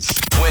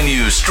When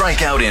you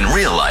strike out in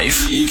real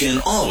life, you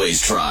can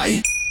always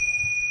try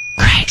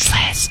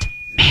Craigslist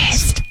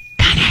Missed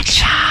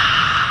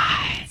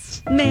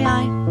Connections. May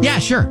I? Yeah,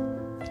 sure.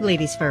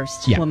 Ladies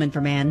first, Yeah. woman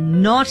for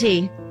man.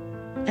 Naughty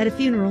at a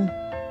funeral.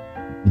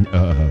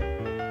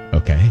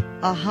 Okay.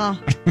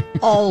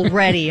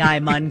 Already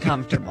I'm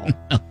uncomfortable.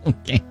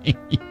 Okay.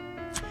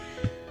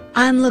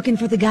 I'm looking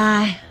for the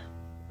guy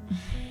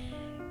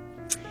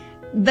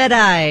that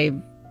I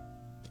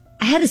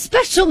had a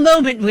special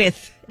moment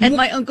with at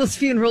my uncle's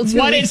funeral 2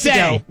 What'd it weeks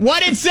say? ago.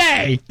 What'd it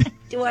say?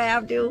 Do I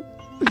have to?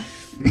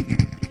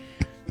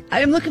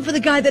 I am looking for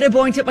the guy that I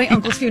boinked at my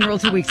uncle's funeral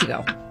 2 weeks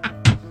ago.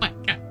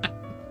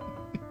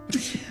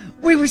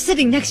 We were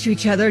sitting next to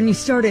each other and you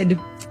started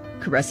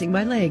caressing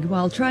my leg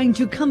while trying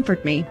to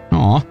comfort me.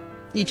 Aw.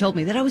 You told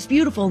me that I was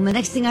beautiful, and the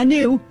next thing I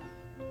knew,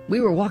 we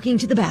were walking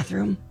to the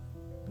bathroom.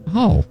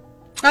 Oh.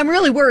 I'm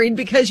really worried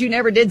because you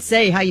never did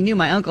say how you knew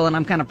my uncle, and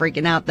I'm kind of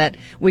freaking out that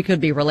we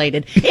could be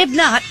related. If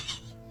not,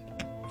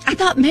 I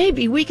thought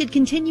maybe we could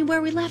continue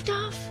where we left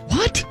off.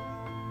 What?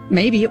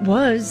 Maybe it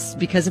was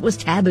because it was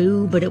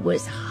taboo, but it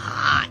was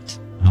hot.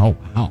 Oh,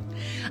 wow.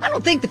 I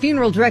don't think the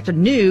funeral director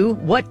knew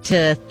what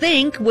to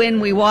think when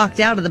we walked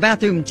out of the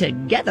bathroom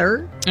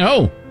together.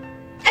 Oh.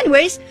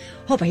 Anyways,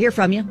 hope I hear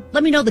from you.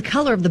 Let me know the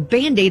color of the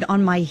Band-Aid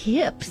on my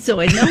hip so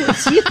I know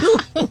it's you.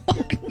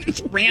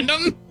 It's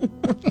random?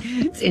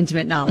 It's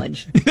intimate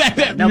knowledge.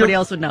 Nobody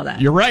else would know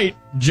that. You're right.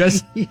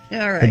 Just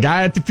All right. the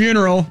guy at the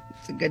funeral.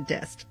 It's a good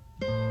test.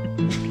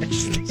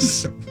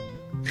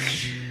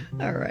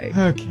 All right.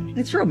 Okay.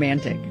 It's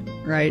romantic,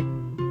 right?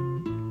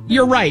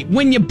 You're right.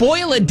 When you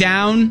boil it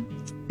down,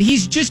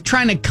 he's just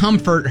trying to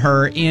comfort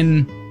her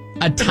in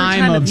a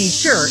time of need.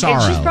 Sure.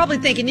 sorrow. And she's probably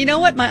thinking, you know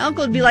what? My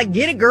uncle would be like,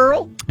 get it,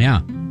 girl.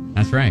 Yeah,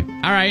 that's right.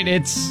 All right,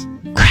 it's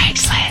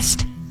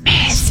Craigslist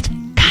Missed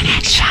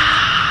Connections.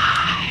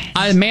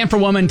 a man for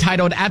woman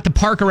titled At the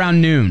Park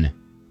Around Noon.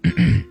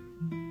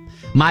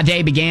 My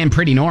day began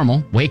pretty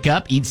normal. Wake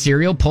up, eat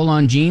cereal, pull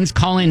on jeans,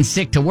 call in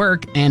sick to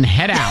work, and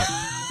head out.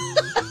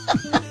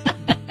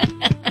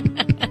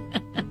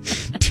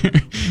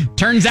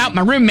 Turns out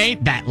my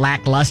roommate, that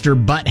lackluster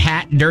butt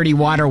hat, dirty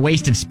water,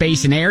 waste of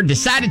space and air,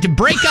 decided to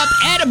break up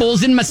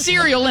edibles in my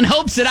cereal in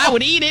hopes that I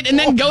would eat it and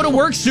then go to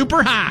work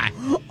super high.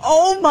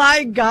 Oh,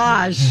 my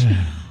gosh.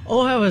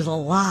 Oh, that was a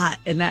lot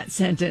in that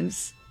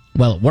sentence.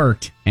 Well, it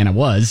worked, and I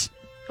was.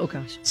 Oh,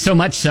 gosh. So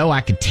much so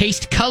I could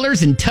taste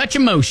colors and touch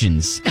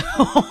emotions.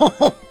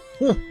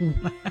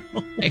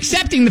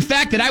 Accepting the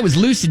fact that I was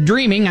lucid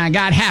dreaming, I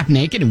got half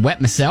naked and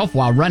wet myself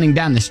while running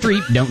down the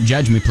street. Don't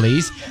judge me,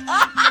 please.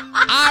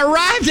 I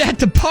arrived at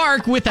the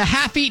park with a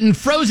half-eaten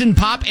frozen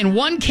pop and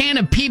one can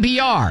of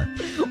PBR.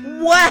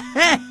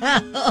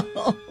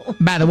 Wow.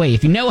 By the way,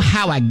 if you know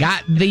how I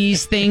got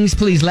these things,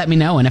 please let me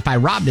know. And if I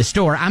robbed a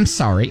store, I'm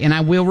sorry, and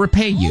I will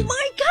repay you. Oh,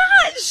 my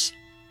gosh.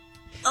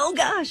 Oh,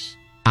 gosh.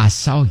 I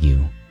saw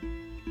you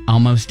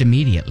almost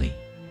immediately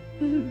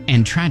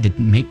and tried to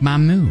make my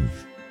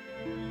move.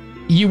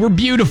 You were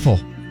beautiful.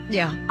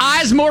 Yeah.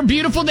 Eyes more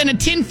beautiful than a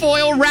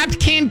tinfoil wrapped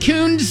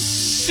Cancun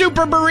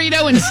super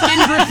burrito and skin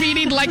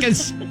graffitied like a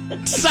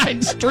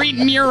side street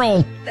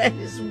mural. That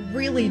is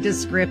really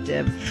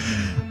descriptive.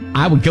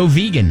 I would go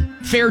vegan,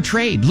 fair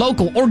trade,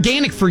 local,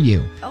 organic for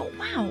you. Oh,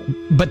 wow.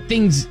 But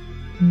things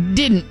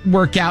didn't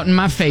work out in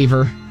my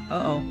favor.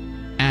 Uh-oh.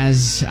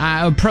 As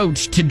I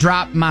approached to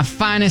drop my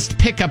finest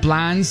pickup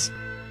lines,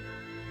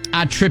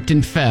 I tripped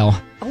and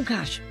fell. Oh,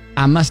 gosh.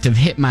 I must have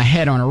hit my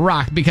head on a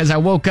rock because I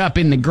woke up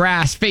in the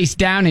grass face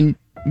down and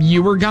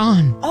you were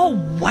gone. Oh,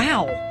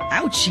 wow.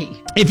 Ouchie.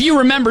 If you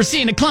remember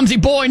seeing a clumsy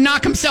boy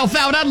knock himself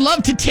out, I'd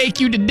love to take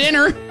you to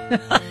dinner.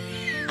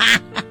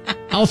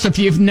 Also, if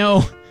you know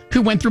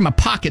who went through my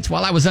pockets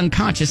while I was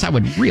unconscious, I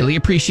would really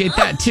appreciate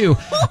that too.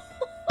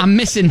 I'm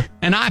missing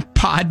an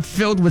iPod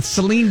filled with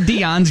Celine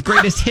Dion's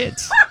greatest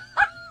hits.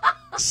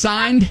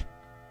 Signed,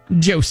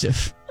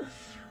 Joseph.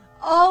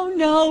 Oh,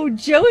 no.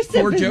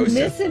 Joseph Poor is Joseph.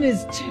 missing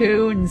his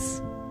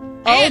tunes.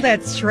 Oh, And-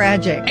 that's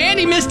tragic. And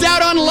he missed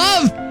out on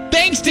love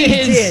thanks to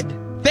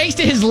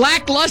his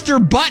lackluster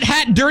butt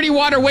hat, dirty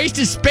water, waste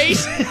of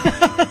space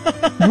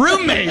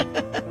roommate.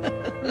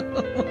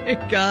 Oh, my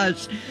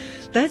gosh.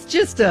 That's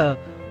just a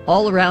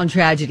all-around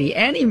tragedy.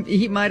 And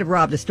he might have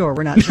robbed a store.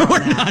 We're not sure.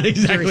 We're on that. not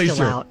exactly Jury's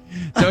still sure. out.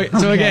 So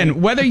Okay.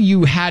 again, whether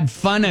you had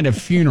fun at a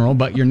funeral,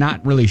 but you're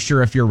not really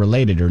sure if you're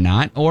related or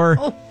not, or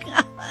Oh,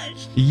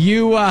 gosh.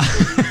 you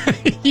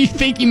you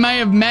think you may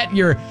have met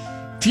your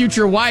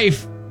future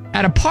wife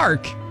at a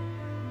park,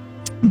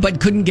 but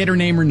couldn't get her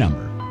name or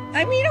number.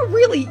 I mean,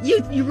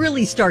 you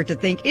really start to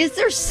think, is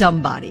there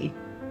somebody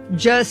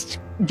just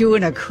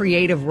doing a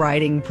creative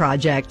writing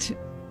project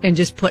and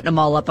just putting them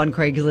all up on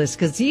Craigslist?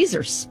 Because these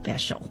are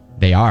special.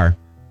 They are.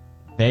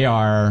 They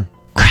are.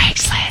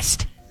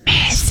 Craigslist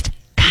Missed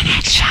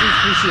Connections.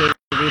 Appreciate it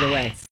either way.